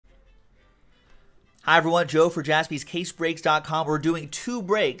Hi, everyone. Joe for JaspysCaseBreaks.com. We're doing 2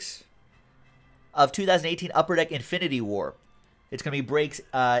 breaks of 2018 Upper Deck Infinity War. It's going to be breaks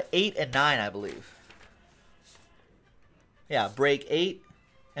 8 and 9, I believe. Yeah, break 8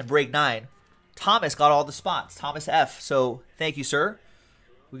 and break 9. Thomas got all the spots. Thomas F. So thank you, sir.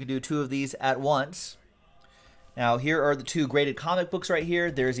 We can do 2 of these at once. Now, here are the 2 graded comic books right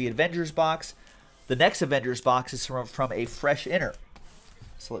here. There's the Avengers box. The next Avengers box is from a fresh inner.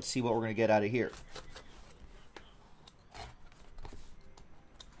 So let's see what we're going to get out of here.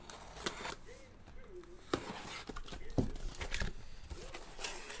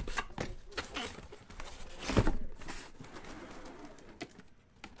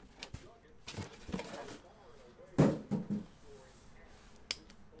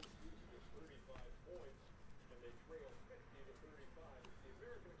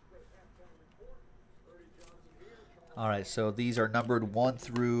 All right, so these are numbered 1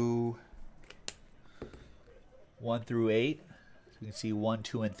 through 8. So you can see 1,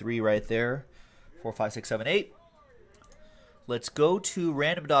 2, and 3 right there. 4, 5, 6, 7, 8. Let's go to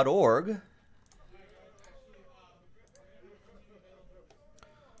random.org.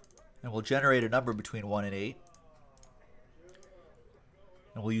 And we'll generate a number between 1 and 8.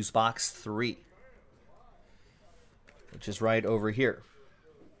 And we'll use box 3, which is right over here.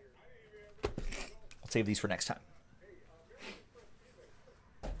 I'll save these for next time.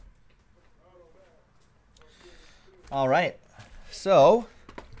 All right, so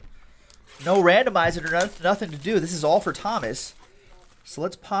no randomizer or nothing to do. This is all for Thomas. So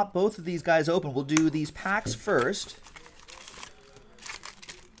let's pop both of these guys open. We'll do these packs first.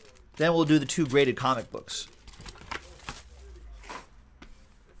 Then we'll do the 2 graded comic books.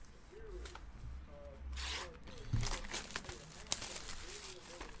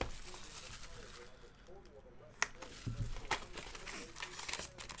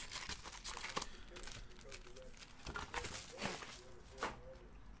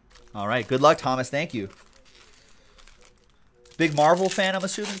 All right, good luck, Thomas. Thank you. Big Marvel fan, I'm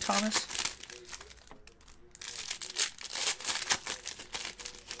assuming, Thomas?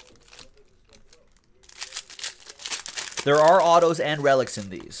 There are autos and relics in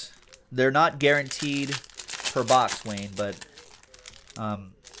these. They're not guaranteed per box, Wayne, but I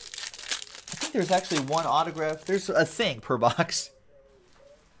think there's actually 1 autograph. There's a thing per box.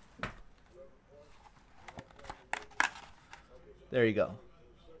 There you go.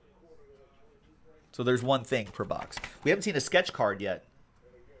 So there's 1 thing per box. We haven't seen a sketch card yet.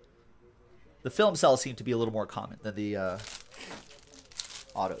 The film cells seem to be a little more common than the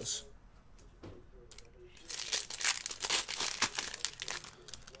autos.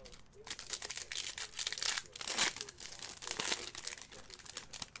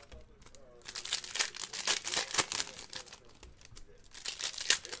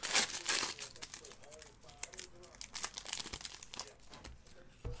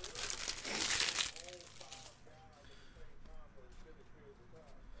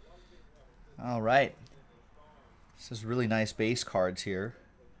 All right. This is really nice base cards here.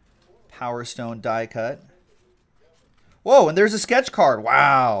 Power Stone die cut. Whoa, and there's a sketch card.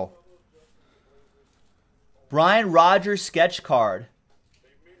 Wow. Brian Rogers sketch card.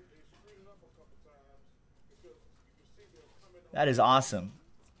 That is awesome.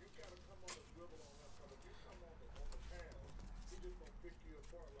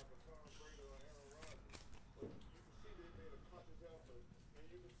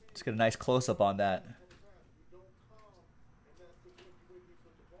 Let's get a nice close-up on that.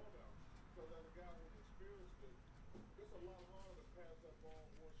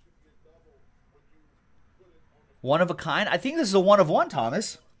 One of a kind? I think this is a 1 of 1,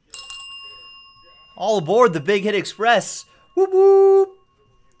 Thomas. All aboard the Big Hit Express. Whoop whoop.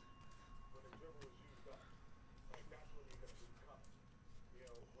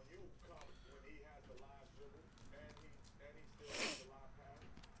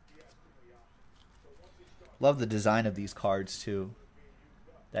 Love the design of these cards too.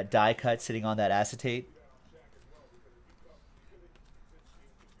 That die cut sitting on that acetate.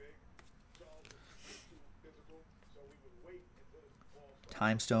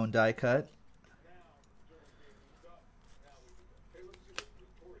 Time Stone die cut.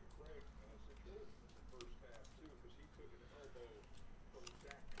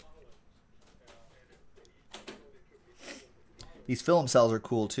 These film cells are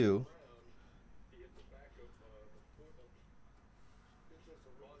cool too.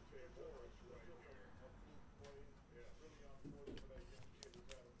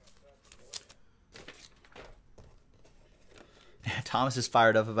 Thomas is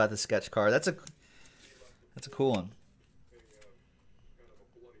fired up about the sketch card. That's a cool one.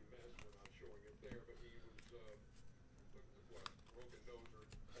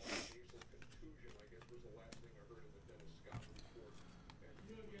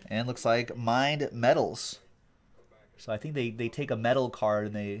 And looks like Mind Metals. So I think they take a metal card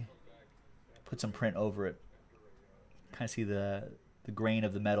and they put some print over it. Kind of see the grain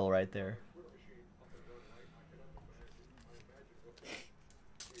of the metal right there.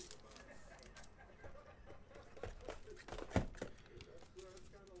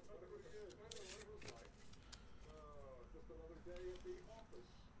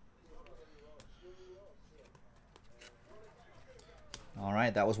 All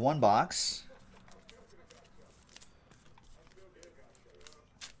right, that was one box.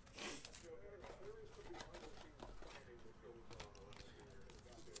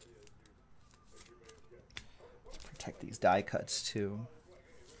 Let's protect these die cuts too.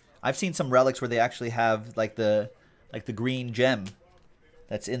 I've seen some relics where they actually have like the green gem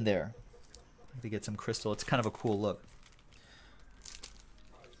that's in there. To get some crystal. It's kind of a cool look.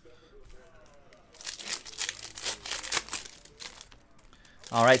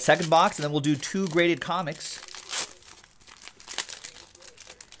 All right, second box, and then we'll do 2 graded comics.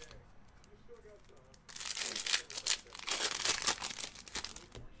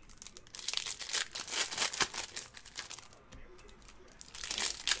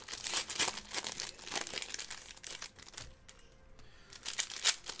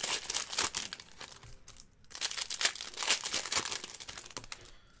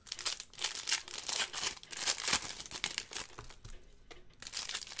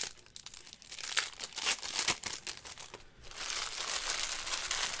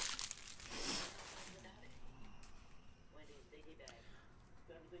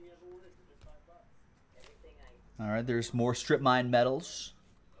 All right, there's more Strip Mine Metals.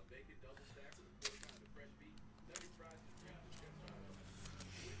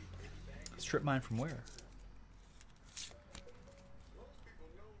 Strip Mine from where?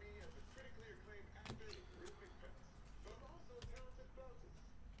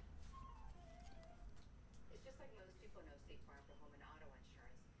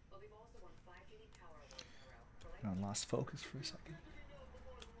 I lost focus for a second.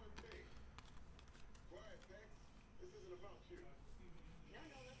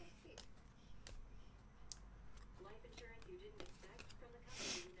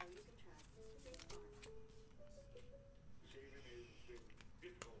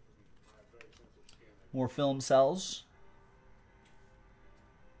 More film cells.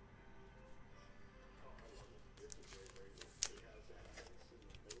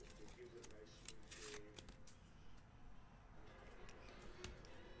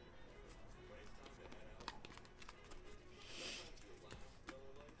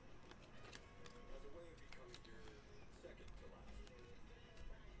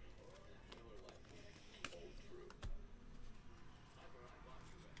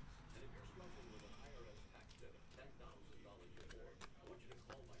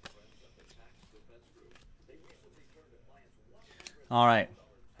 All right,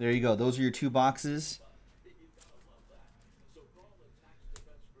 there you go. Those are your 2 boxes.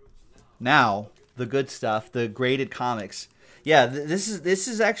 Now, the good stuff, the graded comics. Yeah, this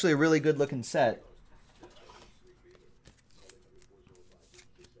is actually a really good looking set.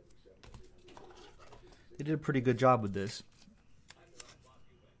 They did a pretty good job with this.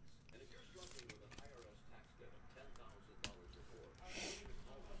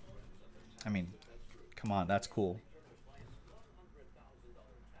 I mean, come on, that's cool.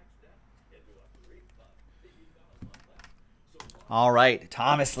 All right,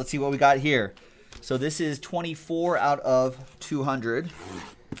 Thomas, let's see what we got here. So this is 24 out of 200.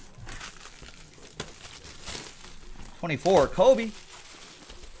 24, Kobe.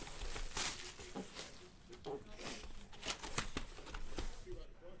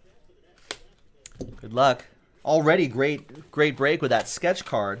 Good luck. Already great break with that sketch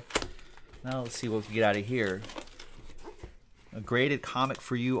card. Now let's see what we can get out of here. A graded comic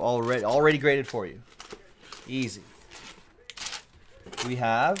for you already. Already graded for you. Easy. We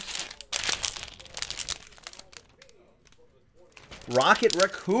have Rocket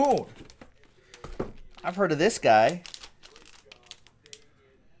Raccoon. I've heard of this guy.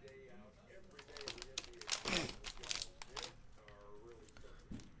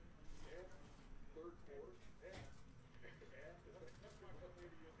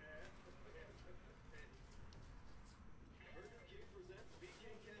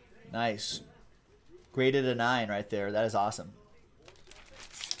 Nice. Graded a 9 right there. That is awesome.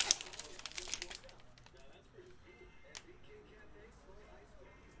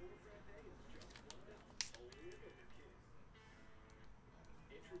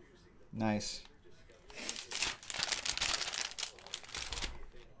 Nice.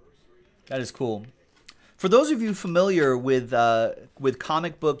 That is cool. For those of you familiar with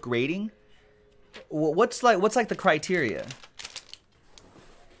comic book grading, what's like the criteria?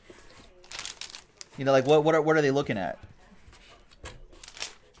 You know, like what are they looking at?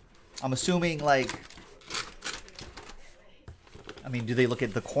 I'm assuming like, I mean, do they look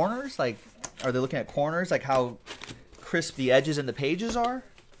at the corners? Like, are they looking at corners, like how crisp the edges and the pages are?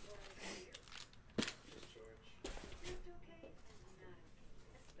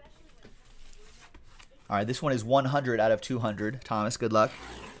 All right, this one is 100 out of 200. Thomas, good luck.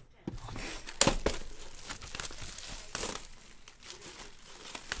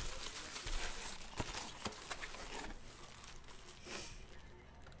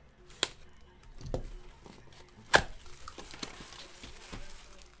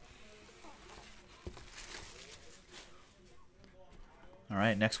 All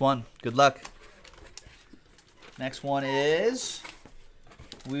right, next one. Good luck. Next one is,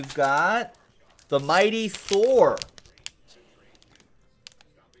 we've got the Mighty Thor.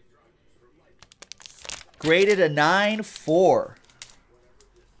 Graded a 9.4.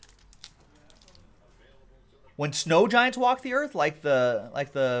 When snow giants walk the earth, like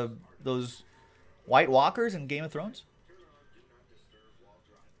those White Walkers in Game of Thrones.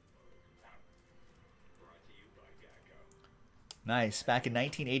 Nice. Back in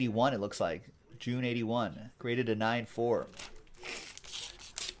 1981, it looks like. June 81. Graded a 9.4.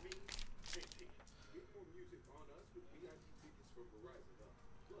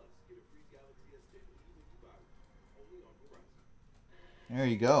 There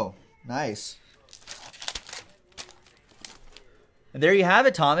you go. Nice. And there you have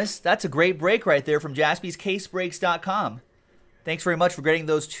it, Thomas. That's a great break right there from JaspysCaseBreaks.com. Thanks very much for getting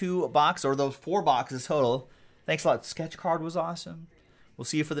those 2 boxes, or those 4 boxes total. Thanks a lot. Sketch card was awesome. We'll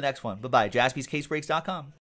see you for the next one. Bye-bye. JaspysCaseBreaks.com.